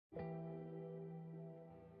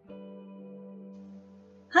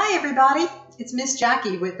Hi everybody, it's Miss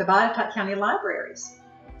Jackie with the Botetourt County Libraries.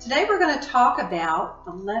 Today we're going to talk about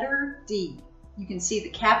the letter D. You can see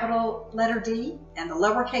the capital letter D and the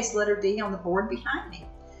lowercase letter d on the board behind me.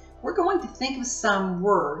 We're going to think of some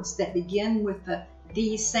words that begin with the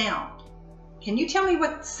D sound. Can you tell me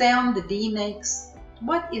what sound the D makes?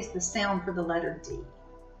 What is the sound for the letter D?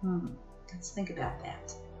 Let's think about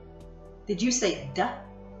that. Did you say duh?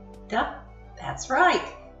 Duh? That's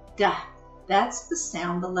right. Duh. That's the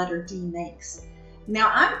sound the letter D makes.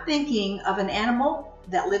 Now I'm thinking of an animal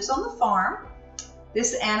that lives on the farm.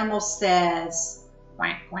 This animal says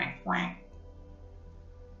quack, quack, quack.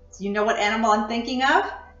 So you know what animal I'm thinking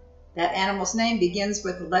of? That animal's name begins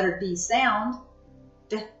with the letter D sound.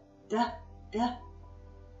 Duh, duh, duh.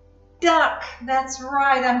 Duck. That's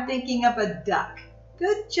right. I'm thinking of a duck.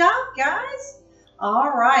 Good job, guys.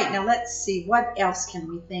 All right. Now let's see. What else can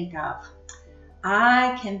we think of?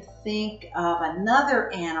 I can think of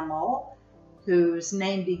another animal whose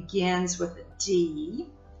name begins with a D.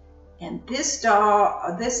 And this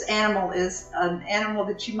animal is an animal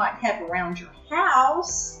that you might have around your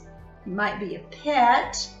house. It might be a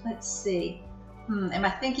pet. Let's see. Am I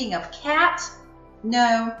thinking of cat?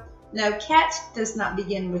 No, cat does not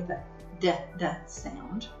begin with a D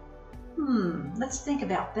sound. Let's think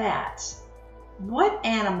about that. What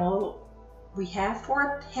animal we have for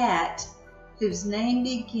a pet whose name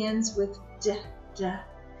begins with D?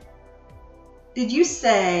 Did you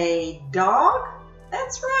say dog?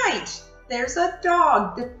 That's right. There's a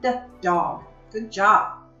dog. Dog. Good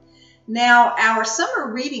job. Now, our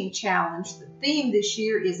summer reading challenge, the theme this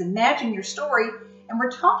year is Imagine Your Story, and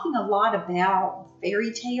we're talking a lot about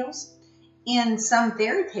fairy tales. In some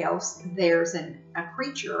fairy tales, there's a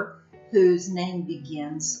creature whose name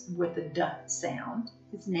begins with a D sound.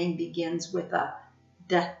 His name begins with a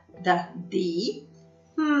D.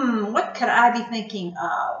 What could I be thinking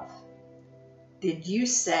of? Did you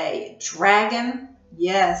say dragon?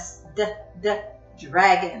 Yes,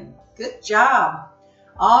 dragon. Good job.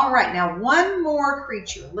 All right, now one more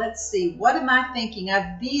creature. Let's see, what am I thinking of?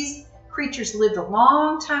 These creatures lived a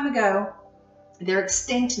long time ago. They're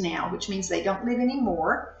extinct now, which means they don't live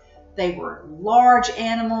anymore. They were large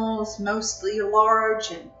animals, mostly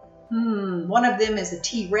large, and one of them is a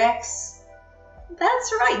T-Rex.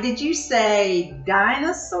 That's right. Did you say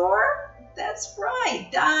dinosaur? That's right,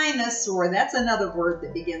 dinosaur. That's another word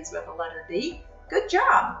that begins with a letter D. Good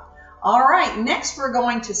job. All right, next we're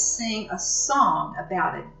going to sing a song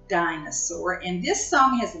about a dinosaur, and this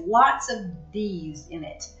song has lots of D's in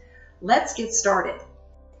it. Let's get started.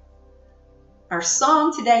 Our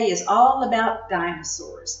song today is all about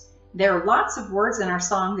dinosaurs. There are lots of words in our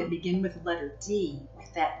song that begin with the letter D,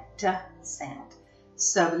 with that D sound.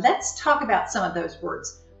 So let's talk about some of those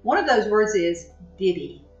words. One of those words is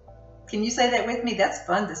diddy. Can you say that with me? That's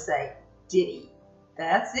fun to say. Diddy.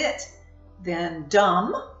 That's it. Then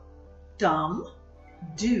dumb,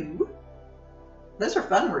 do. Those are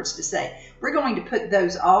fun words to say. We're going to put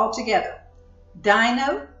those all together.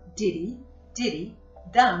 Dino, diddy,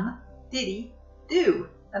 dumb, diddy, do.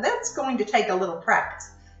 Now that's going to take a little practice.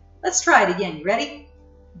 Let's try it again. You ready?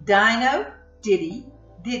 Dino, diddy,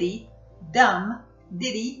 dumb,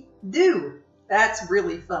 diddy, do. That's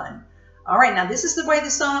really fun. All right, now this is the way the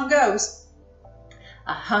song goes.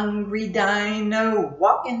 A hungry dino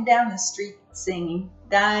walking down the street singing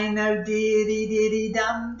dino diddy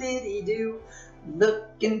dum diddy do,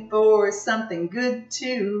 looking for something good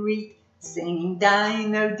to eat, singing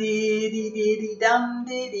dino diddy dum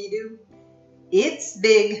diddy do. It's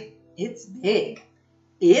big,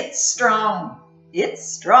 it's strong,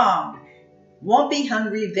 won't be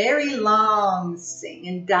hungry very long,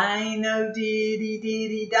 singing dino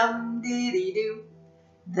diddy dum diddy do.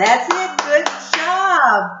 That's it. Good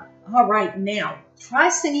job. All right, now try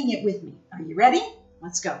singing it with me. Are you ready?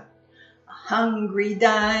 Let's go. A hungry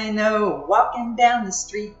dino walking down the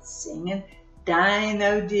street singing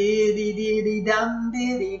dino diddy dum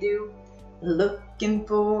diddy do, looking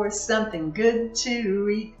for something good to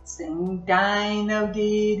eat, singing dino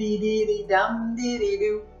diddy dum diddy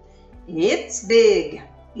do. It's big,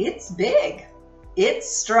 it's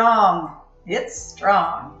strong,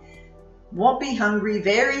 won't be hungry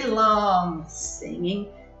very long, singing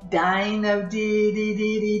dino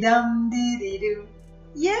diddy dum diddy do.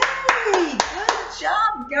 Yay! Good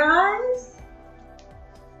job, guys!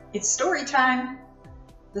 It's story time.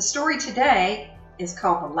 The story today is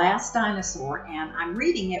called The Last Dinosaur, and I'm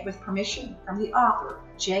reading it with permission from the author,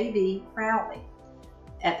 J.B. Crowley.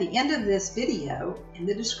 At the end of this video, in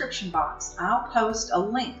the description box, I'll post a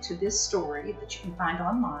link to this story that you can find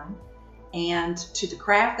online, and to the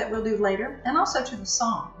craft that we'll do later, and also to the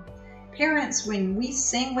song. Parents, when we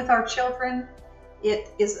sing with our children,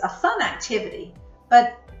 it is a fun activity,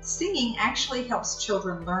 but singing actually helps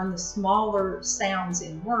children learn the smaller sounds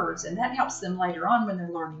in words, and that helps them later on when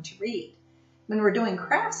they're learning to read. When we're doing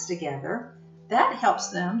crafts together, that helps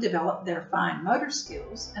them develop their fine motor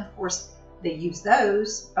skills, and of course they use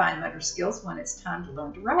those fine motor skills when it's time to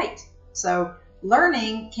learn to write. So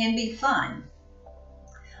learning can be fun.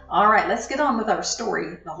 All right, let's get on with our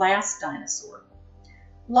story, The Last Dinosaur.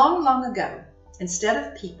 Long, long ago, instead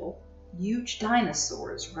of people, huge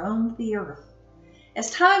dinosaurs roamed the earth.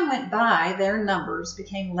 As time went by, their numbers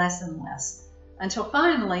became less and less, until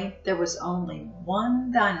finally there was only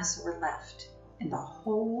one dinosaur left in the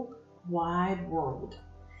whole wide world.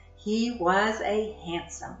 He was a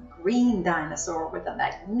handsome green dinosaur with a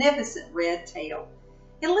magnificent red tail.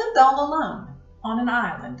 He lived all alone on an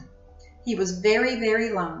island. He was very,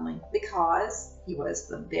 very lonely because he was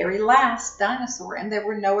the very last dinosaur and there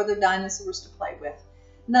were no other dinosaurs to play with.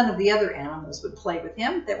 None of the other animals would play with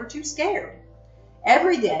him. They were too scared.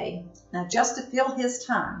 Every day, now just to fill his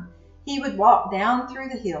time, he would walk down through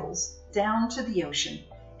the hills, down to the ocean,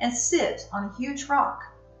 and sit on a huge rock.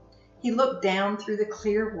 He looked down through the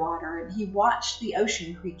clear water and he watched the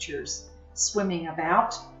ocean creatures swimming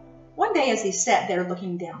about. One day as he sat there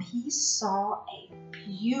looking down, he saw a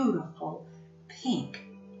beautiful pink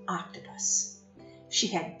octopus. She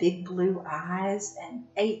had big blue eyes and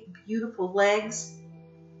 8 beautiful legs.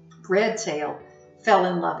 Redtail fell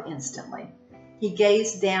in love instantly. He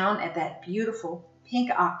gazed down at that beautiful pink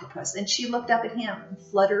octopus and she looked up at him and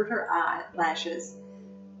fluttered her eyelashes.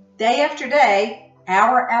 Day after day,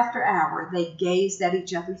 hour after hour, they gazed at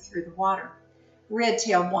each other through the water.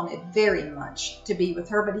 Redtail wanted very much to be with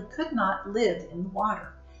her, but he could not live in the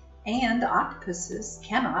water, and octopuses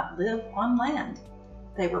cannot live on land.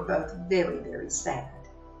 They were both very, very sad.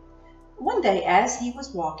 One day, as he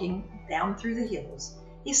was walking down through the hills,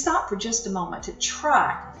 he stopped for just a moment to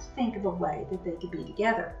try to think of a way that they could be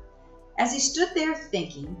together. As he stood there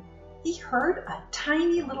thinking, he heard a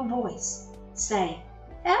tiny little voice say,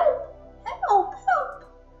 "Help! Help!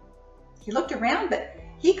 Help!" He looked around, but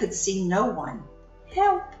he could see no one.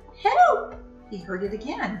 "Help! Help!" He heard it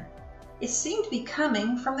again. It seemed to be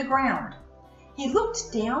coming from the ground. He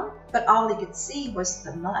looked down, but all he could see was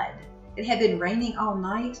the mud. It had been raining all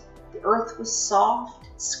night. The earth was soft,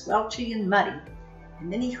 squelchy, and muddy.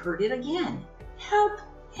 And then he heard it again. "Help!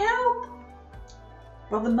 Help!"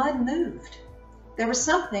 Well, the mud moved. There was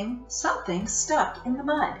something stuck in the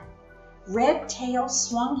mud. Redtail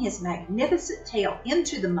swung his magnificent tail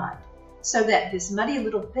into the mud so that this muddy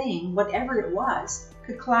little thing, whatever it was,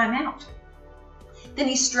 could climb out. Then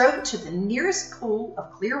he strode to the nearest pool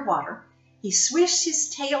of clear water. He swished his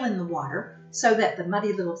tail in the water so that the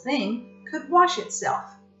muddy little thing could wash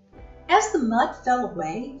itself. As the mud fell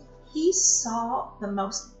away, he saw the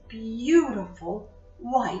most beautiful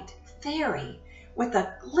white fairy with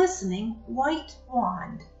a glistening white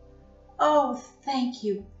wand. "Oh, thank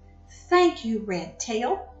you,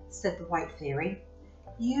 Redtail," said the white fairy.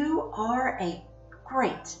 "You are a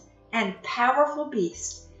great and powerful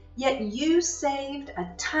beast, yet you saved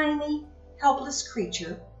a tiny, helpless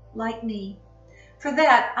creature like me. For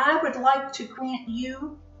that, I would like to grant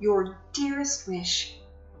you your dearest wish.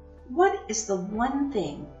 What is the one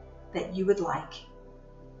thing that you would like?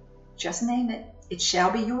 Just name it. It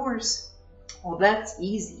shall be yours." "Well, that's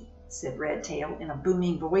easy," said Redtail in a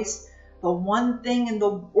booming voice. "The one thing in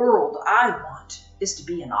the world I want is to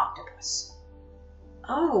be an octopus."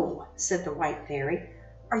 "Oh," said the white fairy,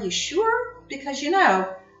 "are you sure? Because you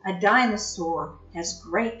know, a dinosaur has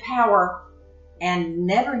great power and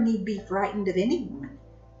never need be frightened of anyone.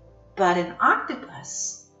 But an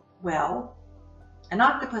octopus, well, an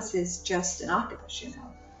octopus is just an octopus, you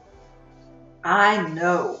know." "I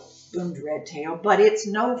know," boomed Redtail, "but it's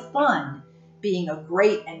no fun being a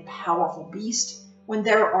great and powerful beast when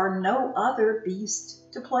there are no other beasts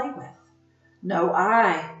to play with. No,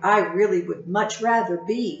 I really would much rather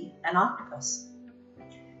be an octopus."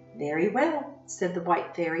 "Very well," said the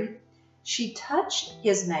white fairy. She touched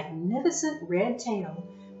his magnificent red tail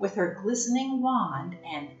with her glistening wand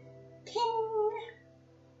and ping!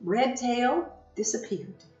 Redtail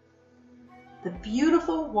disappeared. The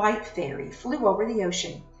beautiful white fairy flew over the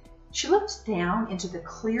ocean. She looked down into the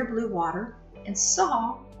clear blue water and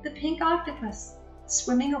saw the pink octopus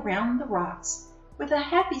swimming around the rocks with a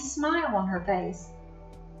happy smile on her face.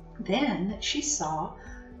 Then she saw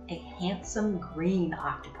a handsome green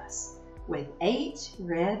octopus with 8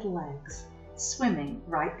 red legs swimming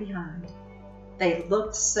right behind. They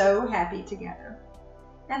looked so happy together.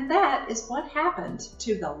 And that is what happened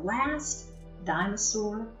to the last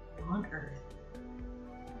dinosaur on Earth.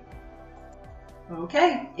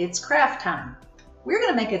 Okay, it's craft time. We're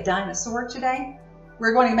going to make a dinosaur today.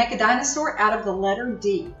 We're going to make a dinosaur out of the letter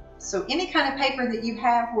D. So any kind of paper that you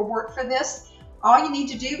have will work for this. All you need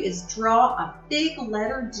to do is draw a big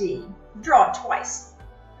letter D. Draw it twice.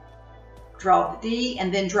 Draw the D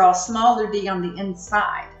and then draw a smaller D on the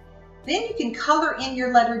inside. Then you can color in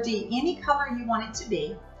your letter D any color you want it to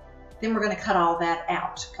be. Then we're going to cut all that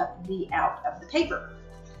out, cut the D out of the paper.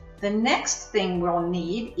 The next thing we'll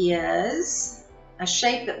need is a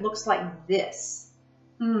shape that looks like this.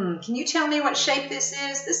 Can you tell me what shape this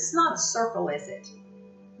is? This is not a circle, is it?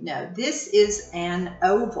 No, this is an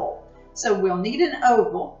oval. So we'll need an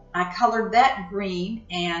oval. I colored that green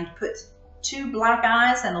and put 2 black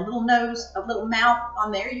eyes and a little nose, a little mouth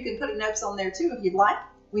on there. You can put a nose on there too if you'd like.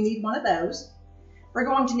 We need one of those. We're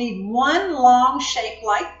going to need one long shape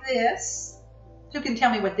like this. Who can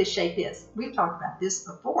tell me what this shape is? We've talked about this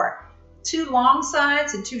before. 2 long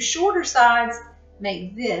sides and 2 shorter sides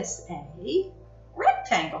make this a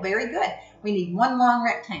rectangle. Very good. We need 1 long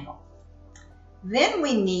rectangle. Then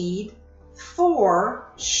we need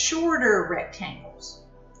 4 shorter rectangles.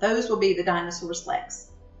 Those will be the dinosaur's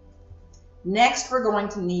legs. Next, we're going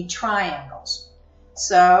to need triangles.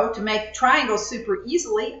 So to make triangles super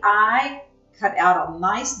easily, I cut out a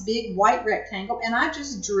nice big white rectangle and I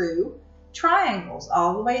just drew triangles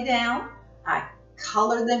all the way down. I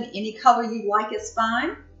colored them any color you like is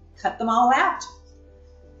fine. Cut them all out.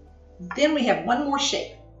 Then we have one more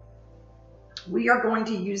shape. We are going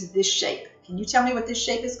to use this shape. Can you tell me what this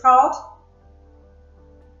shape is called?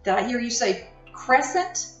 Did I hear you say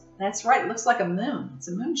crescent? That's right, it looks like a moon. It's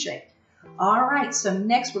a moon shape. All right, so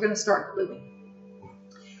next we're going to start gluing.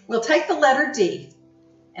 We'll take the letter D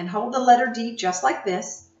and hold the letter D just like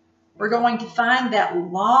this. We're going to find that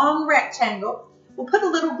long rectangle. We'll put a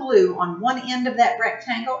little glue on one end of that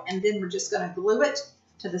rectangle and then we're just going to glue it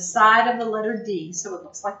to the side of the letter D so it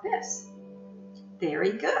looks like this.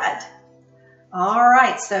 Very good. All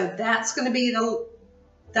right, so that's going to be the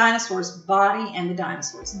dinosaur's body and the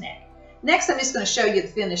dinosaur's neck. Next, I'm just going to show you the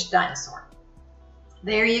finished dinosaur.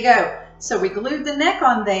 There you go. So we glued the neck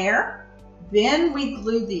on there. Then we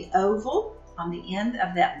glued the oval on the end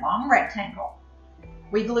of that long rectangle.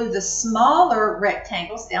 We glued the smaller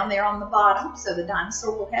rectangles down there on the bottom so the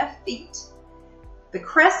dinosaur will have feet. The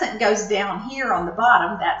crescent goes down here on the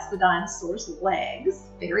bottom. That's the dinosaur's legs.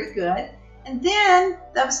 Very good. And then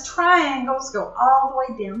those triangles go all the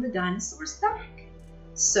way down the dinosaur's back.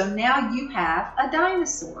 So now you have a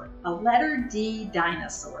dinosaur, a letter D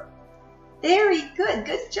dinosaur. Very good.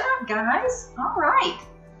 Good job, guys. All right.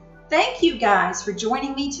 Thank you guys for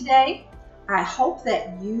joining me today. I hope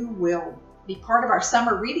that you will be part of our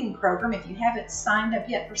summer reading program. If you haven't signed up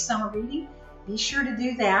yet for summer reading, be sure to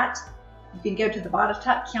do that. You can go to the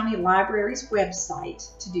Botetourt County Library's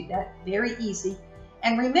website to do that. Very easy.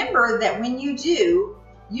 And remember that when you do,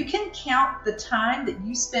 you can count the time that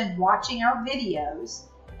you spend watching our videos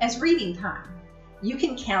as reading time. You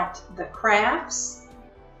can count the crafts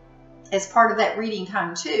as part of that reading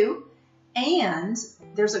time too. And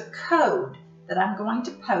there's a code that I'm going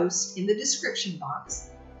to post in the description box.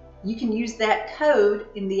 You can use that code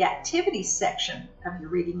in the activities section of your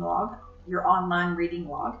reading log, your online reading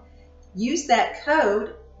log. Use that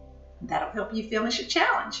code. That'll help you finish a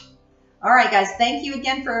challenge. All right, guys, thank you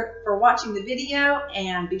again for watching the video,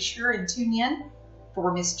 and be sure and tune in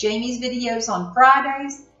for Miss Jamie's videos on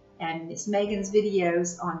Fridays and Miss Megan's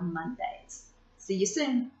videos on Mondays. See you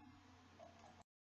soon.